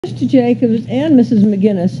Mr. Jacobs and Mrs.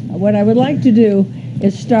 McGinnis, what I would like to do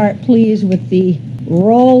is start, please, with the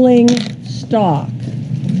rolling stock.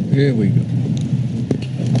 Here we go.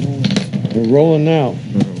 We're rolling now.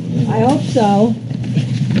 I hope so.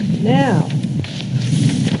 Now,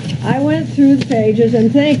 I went through the pages,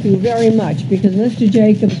 and thank you very much, because Mr.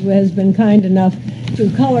 Jacobs has been kind enough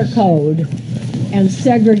to color code and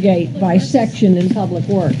segregate by section in Public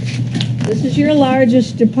Works. This is your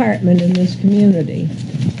largest department in this community.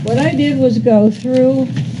 What I did was go through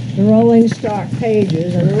the rolling stock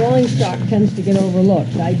pages, and the rolling stock tends to get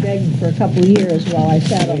overlooked. I begged for a couple of years while I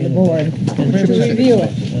sat on the board to review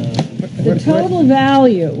it. The total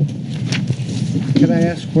value. Can I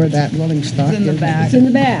ask where that rolling stock is? It's in the back. It's in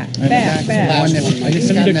the back. Back.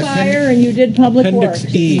 You did fire and you did Public Appendix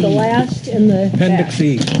Works. E. The last in the Appendix back.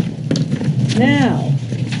 E. Now,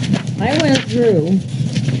 I went through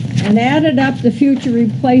and added up the future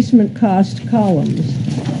replacement cost columns.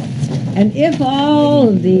 And if all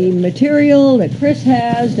of the material that Chris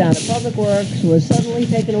has down at Public Works was suddenly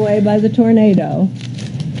taken away by the tornado,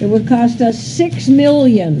 it would cost us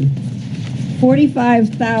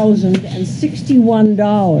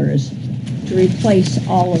 $6,045,061 to replace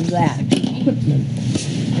all of that equipment.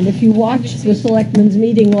 And if you watched the Selectmen's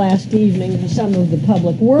meeting last evening for some of the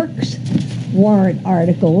Public Works warrant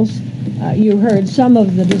articles, you heard some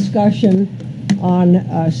of the discussion on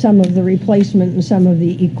some of the replacement and some of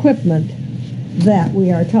the equipment that we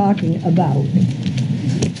are talking about.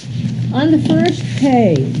 On the first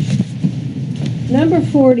page, number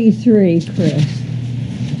 43, Chris,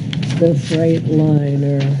 the freight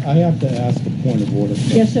liner. I have to ask a point of order.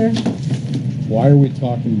 Yes, sir? Why are we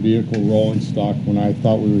talking vehicle rolling stock when I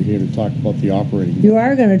thought we were here to talk about the operating? You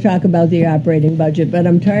are going to talk about the operating budget, but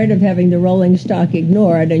I'm tired of having the rolling stock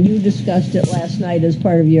ignored, and you discussed it last night as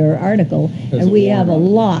part of your article, and we have a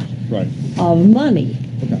lot of money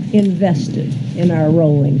invested in our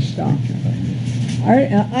rolling stock.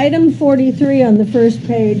 Item 43 on the first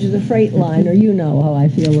page of the freight liner. You know how I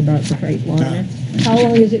feel about the freight liner. How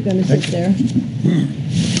long is it going to sit there?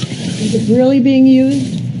 Is it really being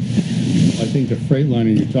used? I think the freight liner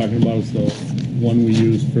you're talking about is the one we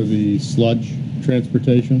use for the sludge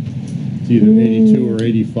transportation. It's either 82 or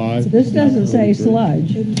 85. This doesn't say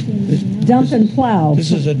sludge. Dump and plow.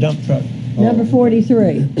 This is a dump truck. Number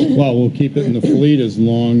 43. Well, we'll keep it in the fleet as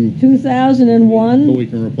long 2001. so we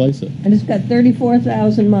can replace it. And it's got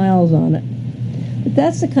 34,000 miles on it. But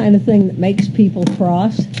that's the kind of thing that makes people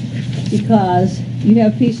cross, because you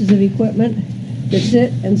have pieces of equipment that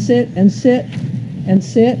sit and sit and sit and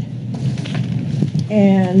sit,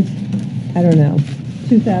 and I don't know,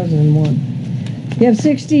 2001. You have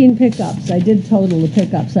 16 pickups. I did total the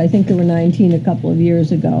pickups. I think there were 19 a couple of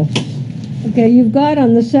years ago. Okay, you've got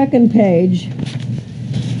on the second page,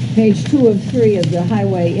 page 2 of 3 of the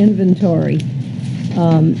highway inventory,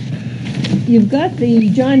 you've got the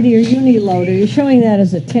John Deere Uniloader. You're showing that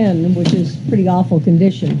as a 10, which is pretty awful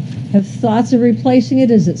condition. Have thoughts of replacing it?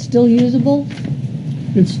 Is it still usable?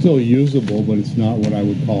 It's still usable, but it's not what I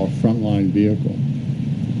would call a frontline vehicle.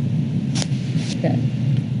 Okay,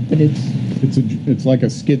 but it's like a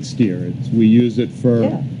skid steer. We use it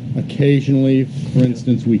for occasionally. For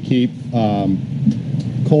instance, we keep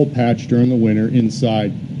coal patch during the winter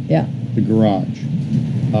inside the garage.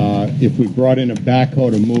 If we brought in a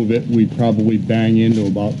backhoe to move it, we'd probably bang into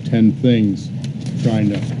about 10 things trying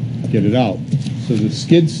to get it out. So the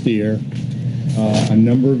skid steer, a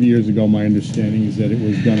number of years ago, my understanding is that it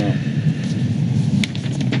was gonna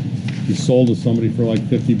be sold to somebody for like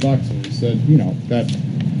 $50, and we said, you know, that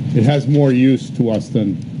it has more use to us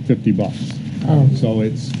than $50. So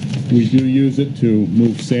we do use it to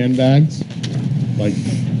move sandbags, like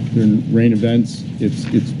during rain events. It's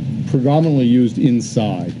predominantly used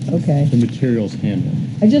inside. Okay. The materials handled.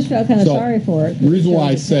 I just felt kind of sorry for it. The reason why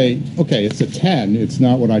I say, okay, it's a 10, it's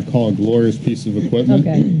not what I'd call a glorious piece of equipment.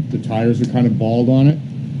 Okay. The tires are kind of bald on it.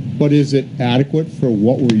 But is it adequate for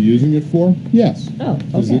what we're using it for? Yes. Oh,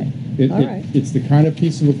 okay. All right. It's the kind of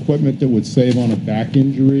piece of equipment that would save on a back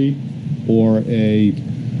injury or a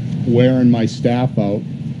wearing my staff out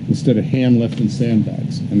instead of hand lifting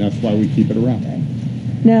sandbags. And that's why we keep it around. Okay.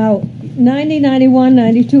 Now, 90, 91,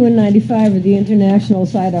 92, and 95 are the international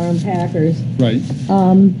sidearm packers. Right.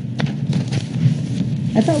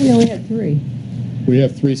 I thought we only had 3. We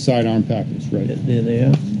have 3 sidearm packers, right? There they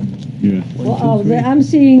are. Yeah. I'm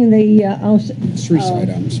seeing the... 3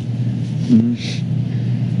 sidearms.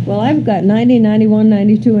 Well, I've got 90, 91,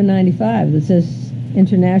 92, and 95 that says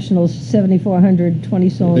international 7,400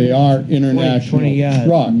 20-cylinder. They are international 20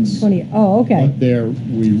 trucks. 20. Oh, okay. But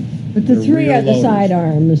But the 3 are the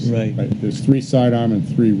sidearms. Right. Right. There's 3 sidearm and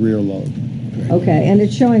 3 rear load. Okay, and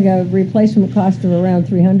it's showing a replacement cost of around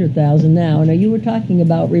 300,000 now. Now, you were talking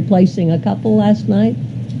about replacing a couple last night?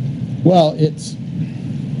 Well, it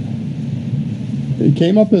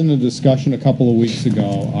came up in the discussion a couple of weeks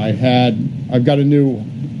ago. I've got a new,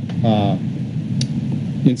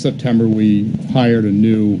 in September we hired a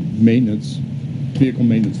new vehicle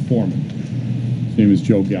maintenance foreman. His name is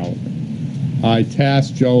Joe Gallagher. I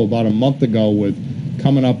tasked Joe about a month ago with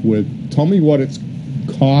coming up with, tell me what it's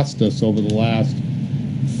cost us over the last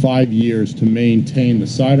 5 years to maintain the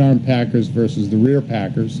sidearm packers versus the rear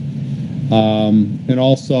packers. And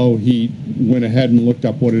also he went ahead and looked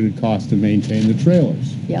up what it had cost to maintain the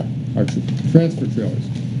trailers. Yep. Our transfer trailers.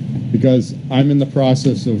 Because I'm in the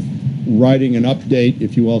process of writing an update,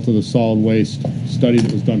 if you will, to the solid waste study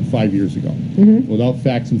that was done 5 years ago. Without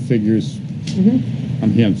facts and figures,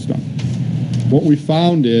 I'm hamstrung. What we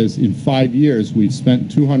found is, in 5 years, we've spent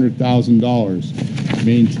 $200,000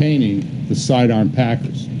 maintaining the sidearm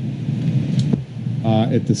packers.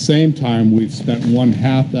 At the same time, we've spent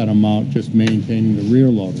 1/2 that amount just maintaining the rear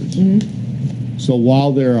loaders. So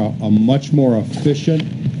while they're a much more efficient,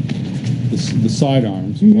 the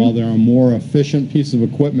sidearms, while they're a more efficient piece of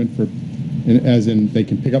equipment as in they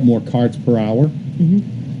can pick up more carts per hour,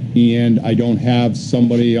 and I don't have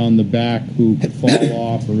somebody on the back who could fall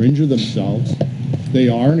off or injure themselves, they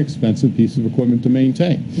are an expensive piece of equipment to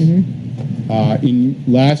maintain. In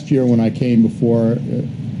last year when I came before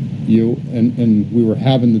you and we were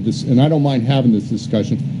having and I don't mind having this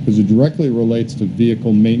discussion because it directly relates to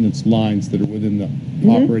vehicle maintenance lines that are within the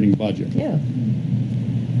operating budget. Yeah.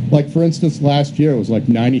 Like for instance, last year it was like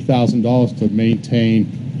 $90,000 to maintain,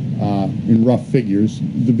 in rough figures,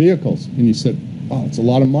 the vehicles. And you said, wow, it's a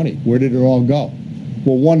lot of money. Where did it all go?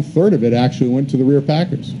 Well, 1/3 of it actually went to the rear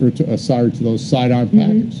packers, or to those sidearm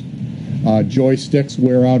packers. Joysticks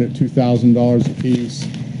wear out at $2,000 a piece.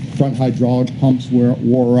 Front hydraulic pumps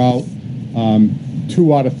wore out.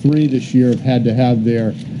 2 out of 3 this year have had to have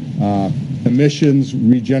their emissions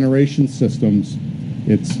regeneration systems.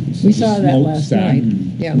 We saw that last night.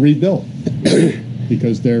 Yeah. Rebuilt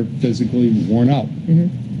because they're physically worn out.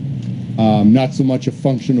 Not so much a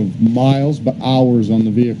function of miles, but hours on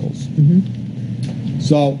the vehicles.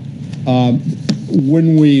 So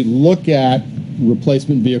when we look at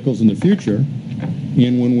replacement vehicles in the future,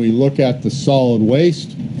 and when we look at the solid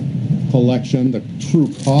waste collection, the true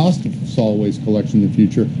cost of solid waste collection in the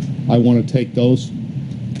future, I want to take those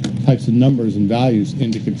types of numbers and values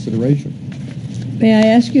into consideration. May I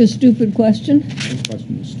ask you a stupid question? This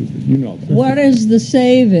question is stupid. You know that. What is the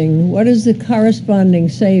saving? What is the corresponding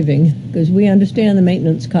saving? Because we understand the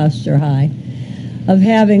maintenance costs are high. Of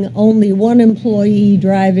having only one employee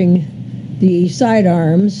driving the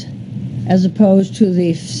sidearms as opposed to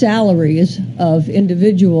the salaries of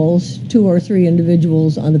individuals, 2 or 3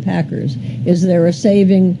 individuals on the packers. Is there a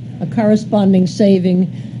saving, a corresponding saving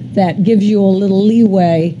that gives you a little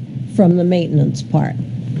leeway from the maintenance part?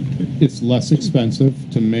 It's less expensive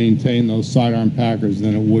to maintain those sidearm packers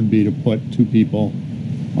than it would be to put 2 people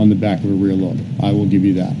on the back of a rear loader. I will give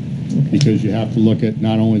you that. Because you have to look at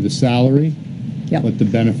not only the salary, but the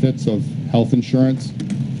benefits of health insurance,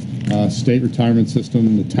 state retirement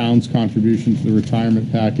system, the town's contribution to the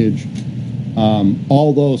retirement package,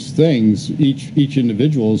 all those things. Each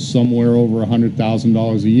individual is somewhere over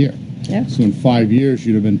 $100,000 a year. So in 5 years,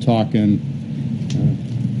 you'd have been talking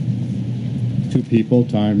 2 people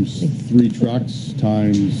times 3 trucks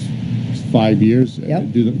times 5 years.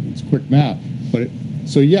 It's quick math. But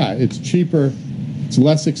it's cheaper. It's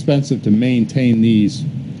less expensive to maintain these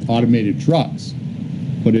automated trucks,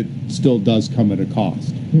 but it still does come at a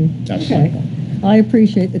cost. That's okay. I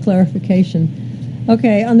appreciate the clarification.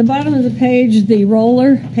 Okay, on the bottom of the page, the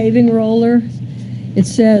roller, paving roller, it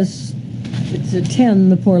says it's a 10,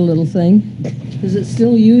 the poor little thing. Is it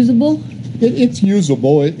still usable? It's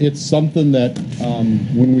usable. It's something that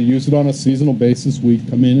when we use it on a seasonal basis, we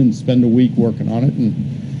come in and spend a week working on it and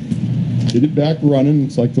get it back running.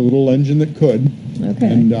 It's like the little engine that could. Okay.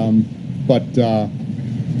 And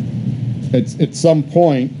at some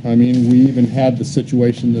point, I mean, we even had the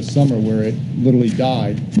situation this summer where it literally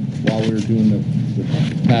died while we were doing the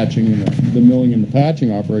patching and the milling and the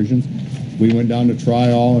patching operations. We went down to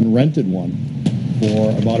Tri-All and rented one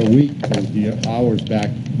for about a week to get hours back,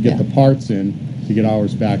 get the parts in to get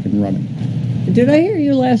hours back and running. Did I hear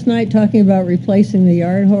you last night talking about replacing the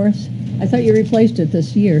yard horse? I thought you replaced it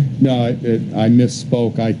this year. No, I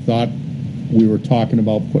misspoke. I thought we were talking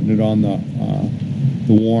about putting it on the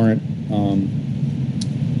warrant.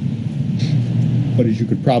 But as you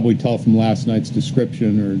could probably tell from last night's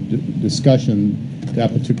description or discussion,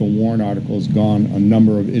 that particular warrant article has gone a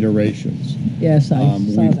number of iterations. Yes, I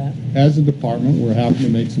saw that. as a department, we're having to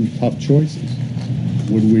make some tough choices.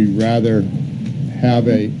 Would we rather have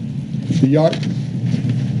the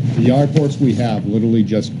yard horse we have literally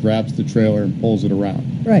just grabs the trailer and pulls it around.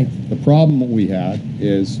 Right. The problem that we had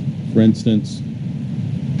is, for instance,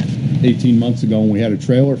 18 months ago when we had a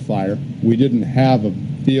trailer fire, we didn't have a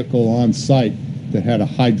vehicle on site that had a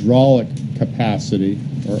hydraulic capacity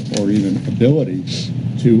or even ability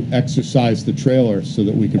to exercise the trailer so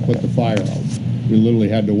that we could put the fire out. We literally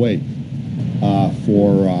had to wait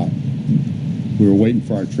we were waiting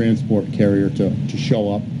for our transport carrier to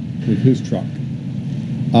show up with his truck.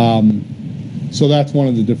 So that's one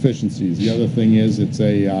of the deficiencies. The other thing is it's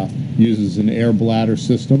uses an air bladder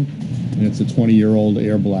system, and it's a 20-year-old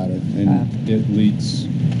air bladder, and it leaks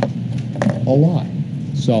a lot.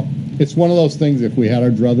 So it's one of those things. If we had our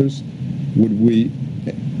druthers, would we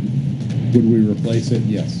replace it?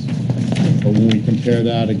 Yes. But when we compare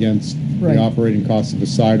that against the operating cost of a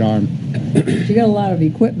sidearm, you got a lot of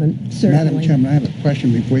equipment, certainly. Madam Chairman, I have a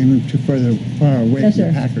question before you move too far away Yes, from sir.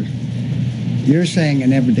 the Packers. You're saying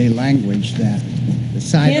in everyday language that the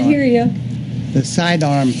Can't hear you.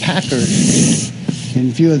 sidearm Packers,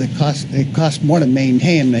 in view of the cost, it costs more to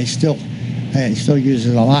maintain. They still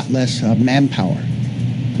uses a lot less manpower.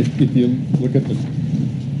 if you look at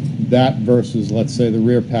that versus, let's say, the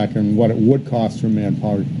rear packer and what it would cost for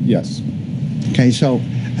manpower, yes. Okay, so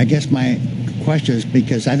I guess my question is,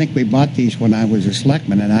 because I think we bought these when I was a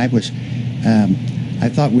selectman, and I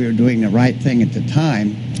thought we were doing the right thing at the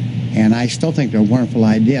time, and I still think they're a wonderful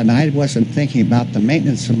idea. And I wasn't thinking about the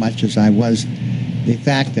maintenance so much as I was the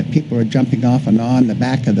fact that people are jumping off and on the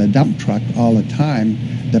back of the dump truck all the time,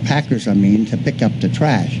 the packers, I mean, to pick up the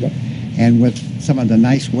trash. Yep. And with some of the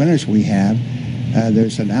nice winters we have,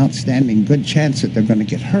 there's an outstanding good chance that they're going to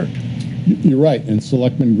get hurt. You're right, and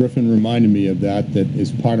Selectman Griffin reminded me of that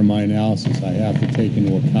as part of my analysis. I have to take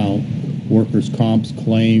into account workers' comps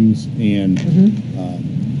claims and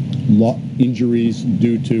injuries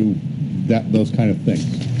due to those kind of things.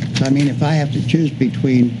 So, I mean, if I have to choose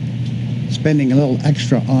between spending a little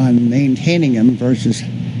extra on maintaining them versus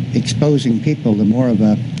exposing people to more of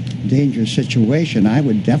a dangerous situation, I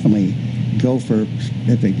would definitely go for,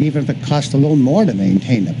 even if it costs a little more to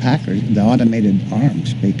maintain the Packers, the automated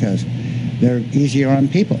arms, because they're easier on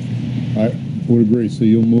people. I would agree. So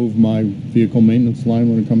you'll move my vehicle maintenance line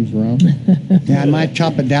when it comes around? Yeah, I might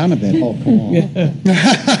chop it down a bit. Oh, come on.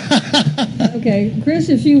 Okay, Chris,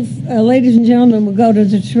 if you, ladies and gentlemen, will go to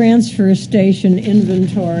the transfer station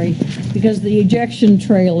inventory, because the ejection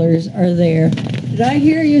trailers are there. Did I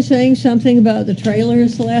hear you saying something about the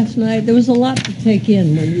trailers last night? There was a lot to take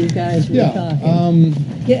in when you guys were talking.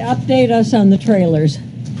 Update us on the trailers.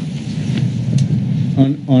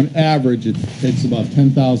 On average, it's about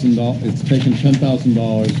 $10,000. It's taken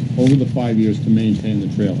 $10,000 over the 5 years to maintain the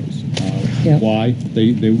trailers. Why?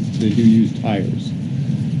 They do use tires.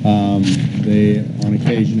 They on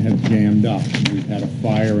occasion have jammed up. We've had a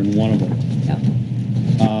fire in one of them.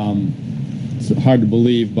 It's hard to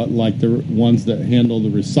believe, but like the ones that handle the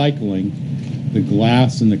recycling, the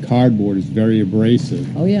glass and the cardboard is very abrasive.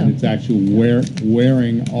 Oh, yeah. And it's actually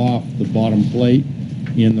wearing off the bottom plate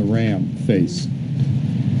in the ram face.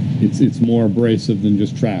 It's more abrasive than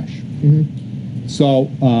just trash. Mm-hmm. So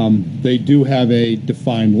they do have a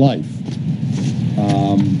defined life.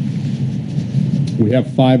 We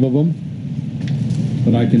have 5 of them,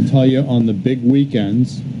 but I can tell you on the big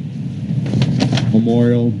weekends,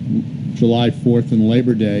 Memorial, July 4th, and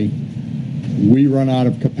Labor Day, we run out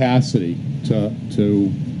of capacity to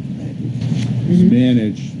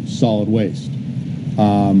manage solid waste.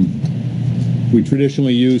 We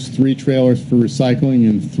traditionally use 3 trailers for recycling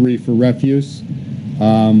and 3 for refuse.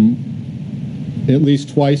 At least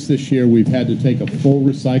twice this year, we've had to take a full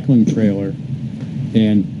recycling trailer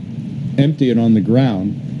and empty it on the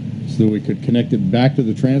ground so that we could connect it back to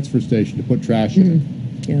the transfer station to put trash in it.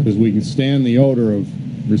 Because we can stand the odor of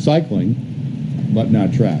recycling, but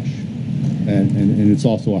not trash. And it's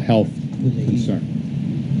also a health concern.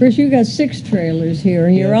 Chris, you got 6 trailers here,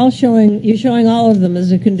 and you're showing all of them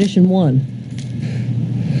as a condition 1.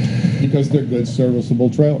 Because they're good serviceable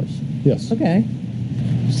trailers. Yes. Okay.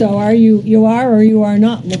 So you are or you are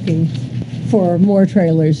not looking for more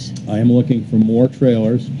trailers? I am looking for more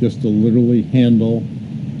trailers just to literally handle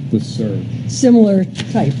the surge. Similar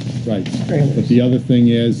type trailers. But the other thing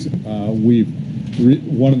is,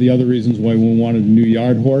 one of the other reasons why we wanted a new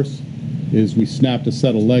yard horse is we snapped a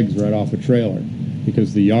set of legs right off a trailer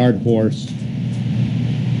because the yard horse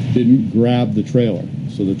didn't grab the trailer.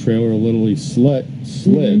 So the trailer literally slid,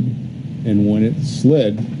 and when it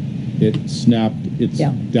slid, it snapped its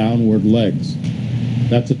downward legs.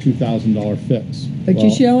 That's a $2,000 fix. But Well-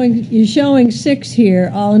 you're showing 6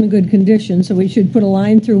 here, all in good condition, so we should put a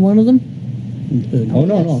line through one of them? Oh,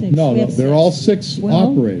 no, Six. no, We have they're all 6 Well-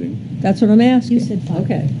 operating. That's what I'm asking. You said 5.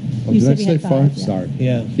 Okay. Oh, You did I said we say had 5? 5, yeah. Sorry.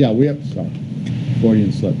 Yeah. Yeah, we have, sorry.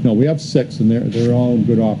 Freudian slip. No, we have 6, and they're all in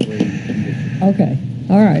good operating condition. Okay,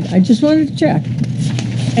 all right, I just wanted to check.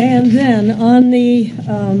 And then on the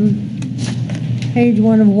page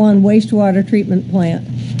 1 of 1, wastewater treatment plant.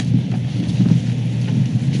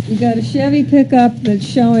 You got a Chevy pickup that's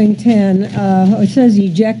showing 10, it says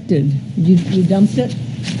ejected. You dumped it?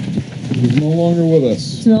 He's no longer with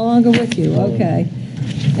us. It's no longer with you, okay.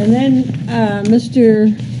 And then,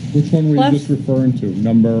 Mr., Which one were you Plus- just referring to?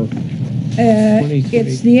 Number,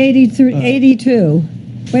 it's the 82.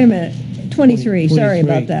 Wait a minute, 23, sorry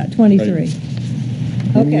about that, 23.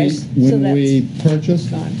 when Okay, we, so when we that's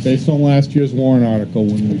purchased, gone. based on last year's warrant article,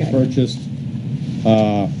 when we Okay. purchased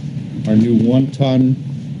our new 1-ton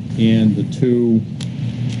and the 2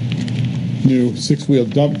 new 6-wheel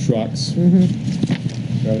dump trucks, Mhm.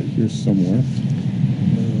 got it here somewhere.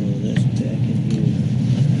 Oh, that's back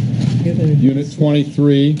in You're gonna- Unit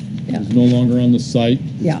 23 Yeah. is no longer on the site.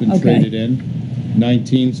 Yeah, It's been okay. traded in.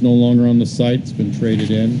 19 is no longer on the site. It's been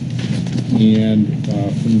traded in. And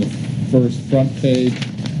from the first front page,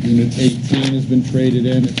 Unit 18 has been traded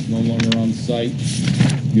in. It's no longer on site.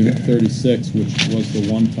 Unit 36, which was the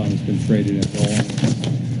 1-ton, has been traded in. They're all on the site.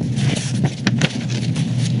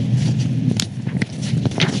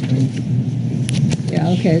 Yeah,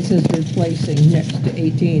 okay, it says replacing next to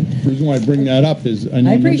 18. The reason why I bring that up is, I know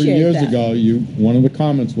I a number of appreciate years that. ago, one of the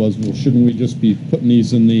comments was, well, shouldn't we just be putting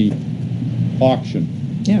these in the auction?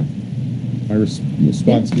 Yeah. My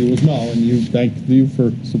response to you was no, and thank you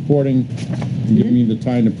for supporting and giving me the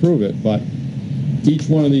time to prove it, but each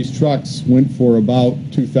one of these trucks went for about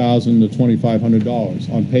 $2,000 to $2,500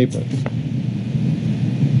 on paper.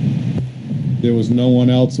 There was no one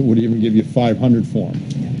else that would even give you $500 for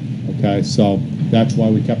them. Okay, so that's why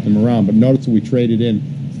we kept them around. But notice we traded in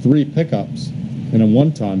 3 pickups and a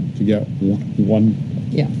 1-ton to get one.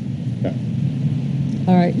 Yeah. Okay.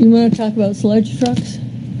 All right, you want to talk about sledge trucks?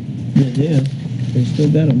 Yeah, they still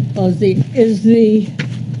got them. Oh, let's see,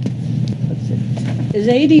 is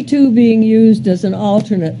 82 being used as an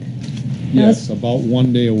alternate? Yes, about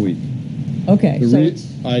 1 day a week. Okay, The so re- it's,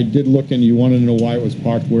 I did look and you want to know why it was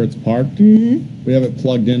parked where it's parked? mhm. We have it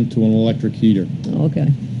plugged into an electric heater. Okay,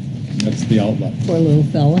 That's the outlet. poor little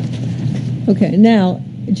fella. Okay, now,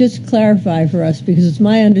 just clarify for us, because it's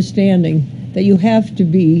my understanding that you have to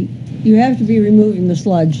be removing the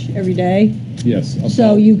sludge every day. Yes.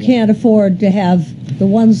 So about you one- can't afford to have the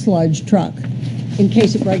one sludge truck in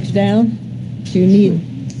case it breaks down. So you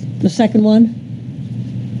need the second one?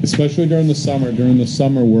 Especially during the summer. During the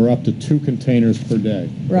summer, we're up to 2 containers per day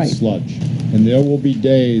Right. of sludge. And there will be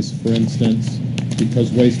days, for instance,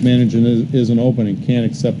 because Waste Management isn't open and can't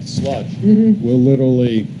accept the sludge, we'll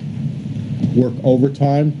literally work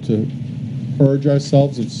overtime to purge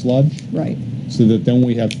ourselves of sludge Right. so that then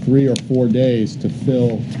we have 3 or 4 days to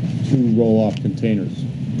fill 2 roll-off containers.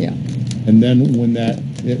 Yeah. And then when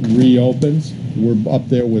it reopens, we're up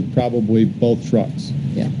there with probably both trucks.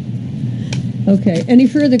 Yeah. Okay, any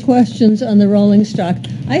further questions on the rolling stock?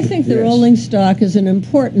 I think the Yes. rolling stock is an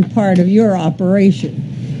important part of your operation,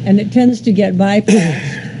 and it tends to get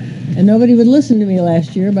bypassed. And nobody would listen to me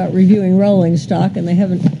last year about reviewing rolling stock, and they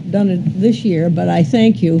haven't done it this year, but I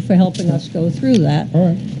thank you for helping us go through that, All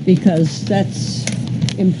right. because that's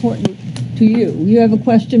important to you. You have a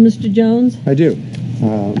question, Mr. Jones? I do.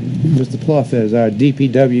 Mr. Pluff is our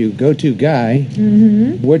DPW go-to guy.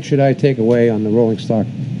 Mm-hmm. What should I take away on the rolling stock?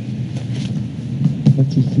 What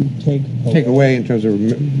did you take? Take away in terms of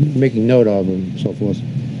making note of and so forth.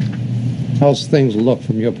 How's things look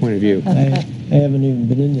from your point of view? I haven't even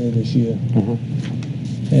been in there this year. Uh-huh.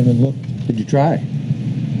 I haven't looked. Did you try?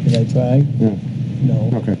 Did I try? Yeah. No.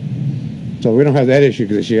 Okay. So we don't have that issue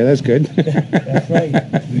this year. That's good. That's right.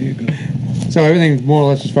 There you go. So everything, more or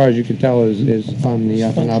less, as far as you can tell, is on the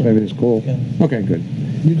up and up. Everything's cool. Yeah. Okay, good.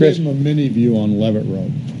 You Chris? gave them a mini view on Levitt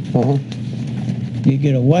Road. Uh-huh. You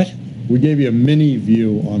get a what? We gave you a mini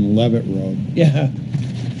view on Levitt Road. Yeah.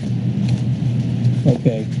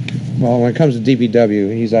 Okay. Well, when it comes to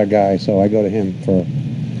DPW, he's our guy, so I go to him for.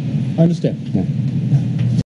 I understand. Yeah.